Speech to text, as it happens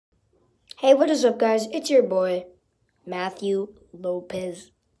Hey, what is up, guys? It's your boy, Matthew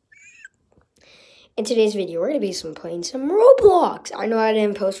Lopez. In today's video, we're going to be playing some Roblox. I know I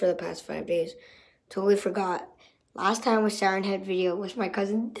didn't post for the past 5 days. Totally forgot. Last time was Siren Head video with my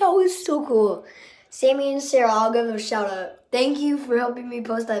cousin. That was so cool. Sammy and Sarah, I'll give them a shout out. Thank you for helping me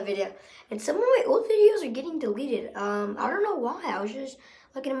post that video. And some of my old videos are getting deleted. I don't know why. I was just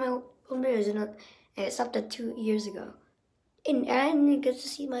looking at my old videos and it stopped at 2 years ago. And I didn't get to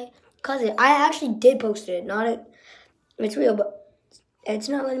see my cousin. I actually did post it. It's real, but it's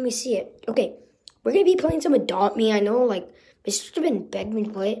not letting me see it. Okay, we're gonna be playing some Adopt Me. I know, like, my sister been begging me to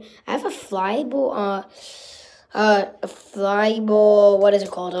play it. I have a flyable, what is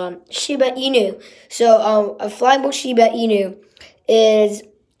it called? Shiba Inu. So, a flyable Shiba Inu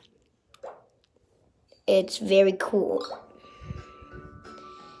it's very cool.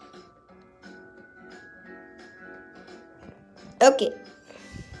 Okay.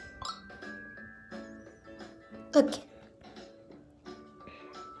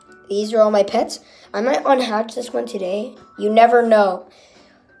 These are all my pets. I might unhatch this one today. You never know.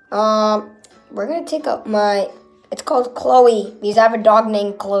 We're gonna take up it's called Chloe. Because I have a dog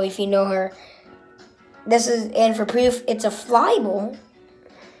named Chloe, if you know her. And for proof, it's a flyable.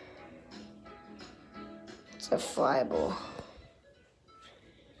 It's a flyable.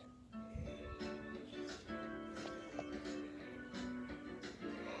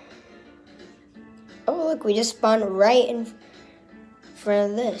 Oh, look, we just spawned right in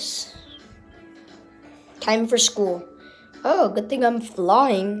front of this. Time for school. Oh, good thing I'm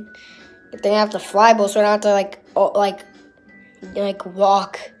flying. Good thing I have to flyable, so I don't have to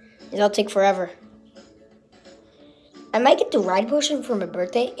walk. It'll take forever. I might get the ride potion for my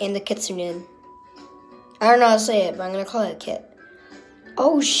birthday and the Kitsune. I don't know how to say it, but I'm gonna call it a kit.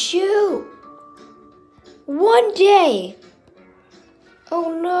 Oh shoot! One day!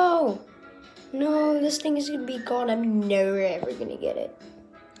 Oh no! No, this thing is gonna be gone. I'm never ever gonna get it.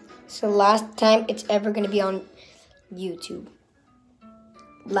 It's the last time it's ever gonna be on YouTube.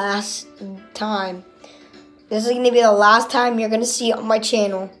 Last time. This is gonna be the last time you're gonna see it on my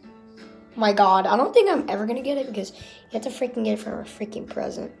channel. My God, I don't think I'm ever gonna get it because you have to freaking get it from a freaking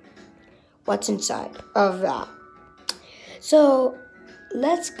present. What's inside of that? So,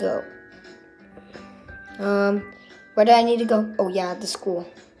 let's go. Where do I need to go? Oh yeah, the school.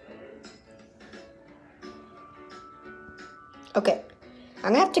 Okay,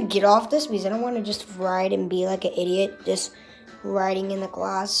 I'm gonna have to get off this because I don't want to just ride and be like an idiot, just riding in the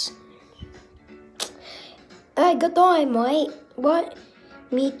class. Hey, good day, mate. What?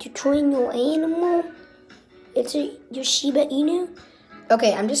 Me to train your animal? It's your Shiba Inu?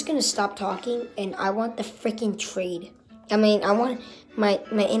 Okay, I'm just gonna stop talking and I want the freaking trade. I want my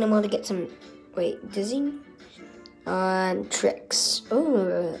animal to get some, dizzy? Tricks.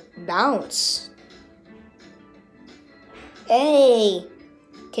 Ooh, bounce. Hey,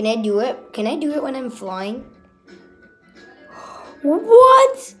 can I do it? Can I do it when I'm flying?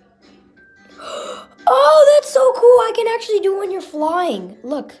 What? Oh, that's so cool. I can actually do it when you're flying.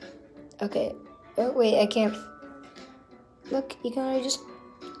 Look. Okay. Oh, wait, I can't. Look, you can just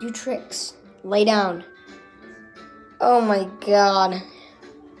do tricks. Lay down. Oh my God.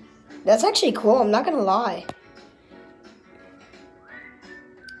 That's actually cool. I'm not going to lie.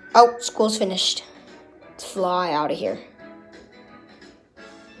 Oh, school's finished. Let's fly out of here.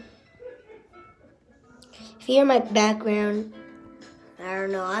 If you hear my background, I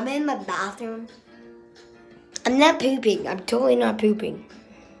don't know, I'm in my bathroom. I'm not pooping. I'm totally not pooping.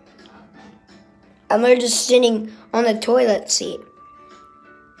 I'm just sitting on the toilet seat.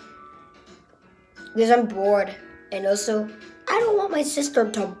 Because I'm bored. And also, I don't want my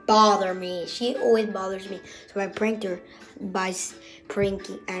sister to bother me. She always bothers me. So I pranked her by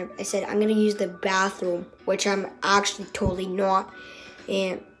pranking. I said, I'm going to use the bathroom, which I'm actually totally not.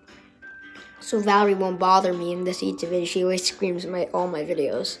 And so Valerie won't bother me in this YouTube video. She always screams in all my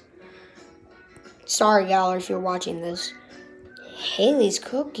videos. Sorry, Valerie, if you're watching this. Haley's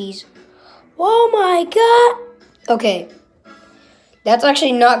cookies. Oh my God. Okay. That's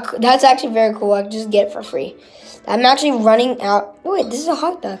actually very cool. I can just get it for free. I'm actually running out. Oh, wait, this is a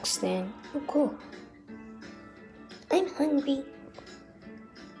hot dog stand. Oh, cool. I'm hungry.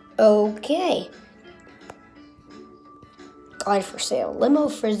 Okay. Guide for sale. Limo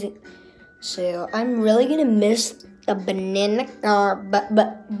for sale. I'm really gonna miss a banana car,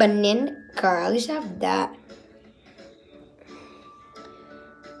 banana car. At least I have that.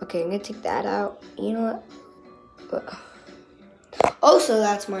 Okay, I'm gonna take that out. You know what? Also,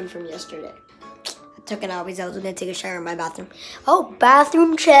 that's mine from yesterday. I took it out because I was gonna take a shower in my bathroom. Oh,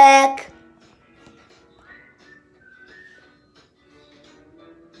 bathroom check.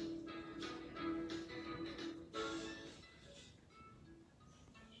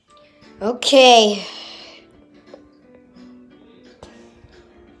 Okay.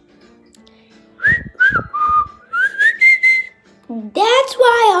 That's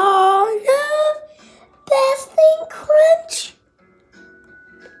why I love Best Thing Crunch.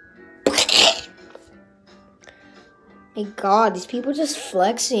 My God, these people just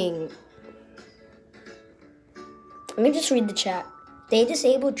flexing. Let me just read the chat. They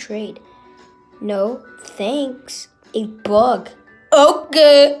disabled trade. No, thanks. A bug.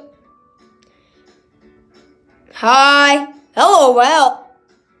 Okay. Hi. Hello, well.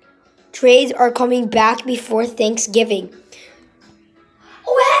 Trades are coming back before Thanksgiving.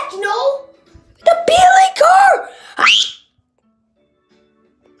 Oh, heck no. The Billy car.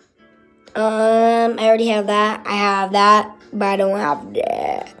 I already have that. I have that, but I don't have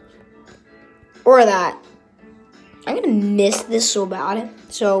that. Or that. I'm going to miss this so bad.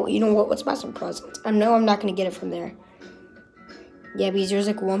 So, you know what? Let's buy some presents. I know I'm not going to get it from there. Yeah, because there's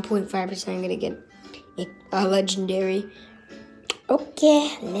like 1.5% I'm going to get a legendary.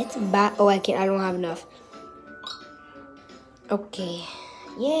 Okay, let's buy. Oh, I can't. I don't have enough. Okay.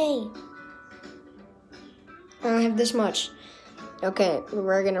 Yay. I don't have this much. Okay,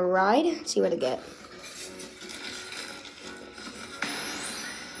 we're going to ride. See what I get.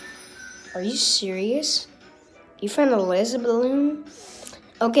 Are you serious? You found a laser balloon?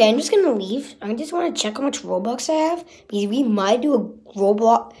 Okay, I'm just gonna leave. I just want to check how much Robux I have because we might do a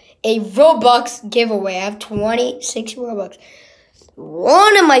Robux giveaway. I have 26 Robux.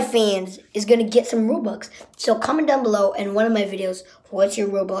 One of my fans is gonna get some Robux. So comment down below in one of my videos what's your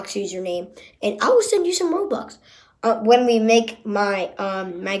Roblox username, and I will send you some Robux. When we make my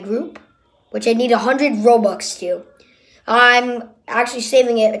my group, which I need 100 Robux to. I'm actually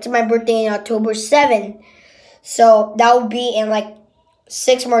saving it. It's my birthday on October 7th. So that will be in like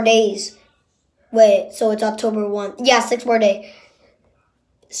 6 more days. Wait, so it's October 1. Yeah, 6 more days.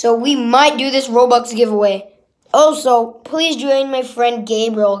 So we might do this Robux giveaway. Also, please join my friend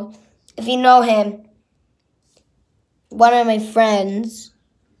Gabriel. If you know him. One of my friends.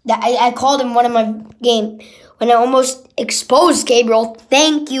 That I called him one of my game. When I almost exposed Gabriel.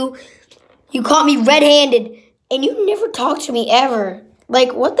 Thank you. You caught me red-handed. And you never talked to me ever.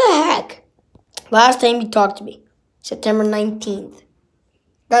 Like, what the heck? Last time you talked to me, September 19th.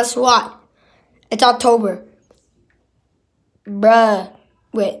 Guess what? It's October. Bruh.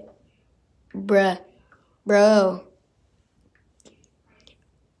 Wait. Bruh. Bro.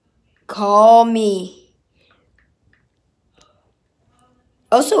 Call me.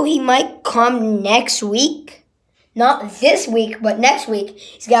 Also, he might come next week. Not this week, but next week.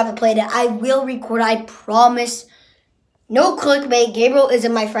 He's going to have to play that. I will record, I promise. No clickbait. Gabriel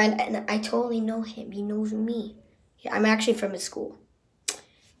isn't my friend, and I totally know him. He knows me. Yeah, I'm actually from his school.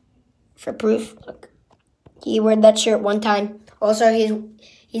 For proof, look. He wore that shirt one time. Also,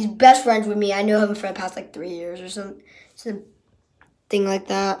 he's best friends with me. I knew him for the past like 3 years or something like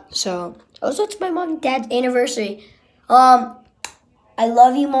that. So, also, it's my mom and dad's anniversary. I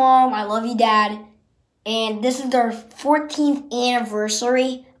love you, Mom. I love you, Dad. And this is their 14th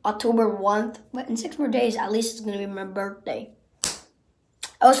anniversary. October 1st, but in 6 more days, at least it's going to be my birthday.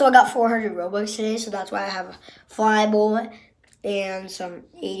 Also, I got 400 Robux today, so that's why I have a flyable and some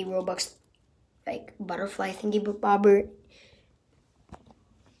 80 Robux, like, butterfly thingy bobber.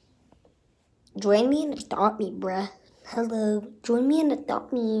 Join me and adopt me, bruh. Hello, join me and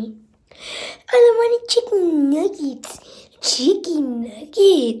adopt me. I want chicken nuggets. Chicken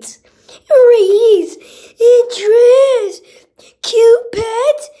nuggets. Raise and dress. Cute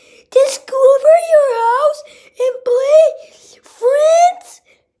pets. Just go over your house and play. Friends.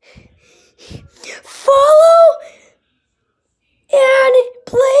 Follow and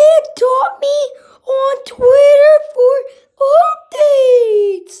play Adopt Me on Twitter for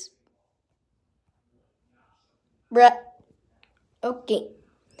updates. Bruh. Okay.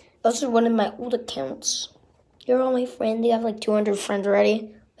 Those are one of my old accounts. You're all my friends. You have like 200 friends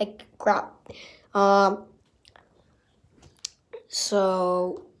already. Like crap.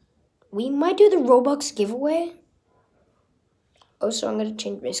 So we might do the Robux giveaway. Also, I'm gonna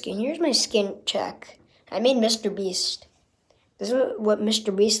change my skin. Here's my skin check. I made Mr. Beast. This is what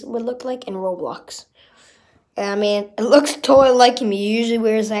Mr. Beast would look like in Roblox. I mean, it looks totally like him. He usually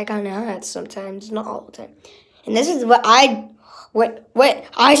wears that kind of hats sometimes, not all the time. And this is what I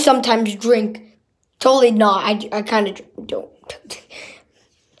sometimes drink. Totally not. I kind of don't.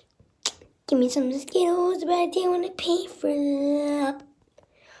 Give me some Skittles, but I didn't want to pay for them.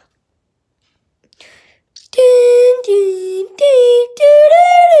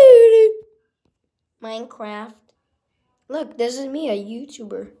 Minecraft. Look, this is me, a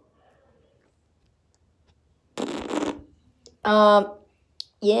YouTuber.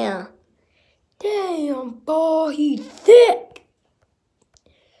 Yeah. Damn, boy, he's thick.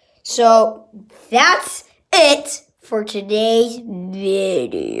 So, that's it for today's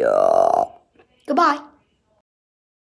video. Goodbye.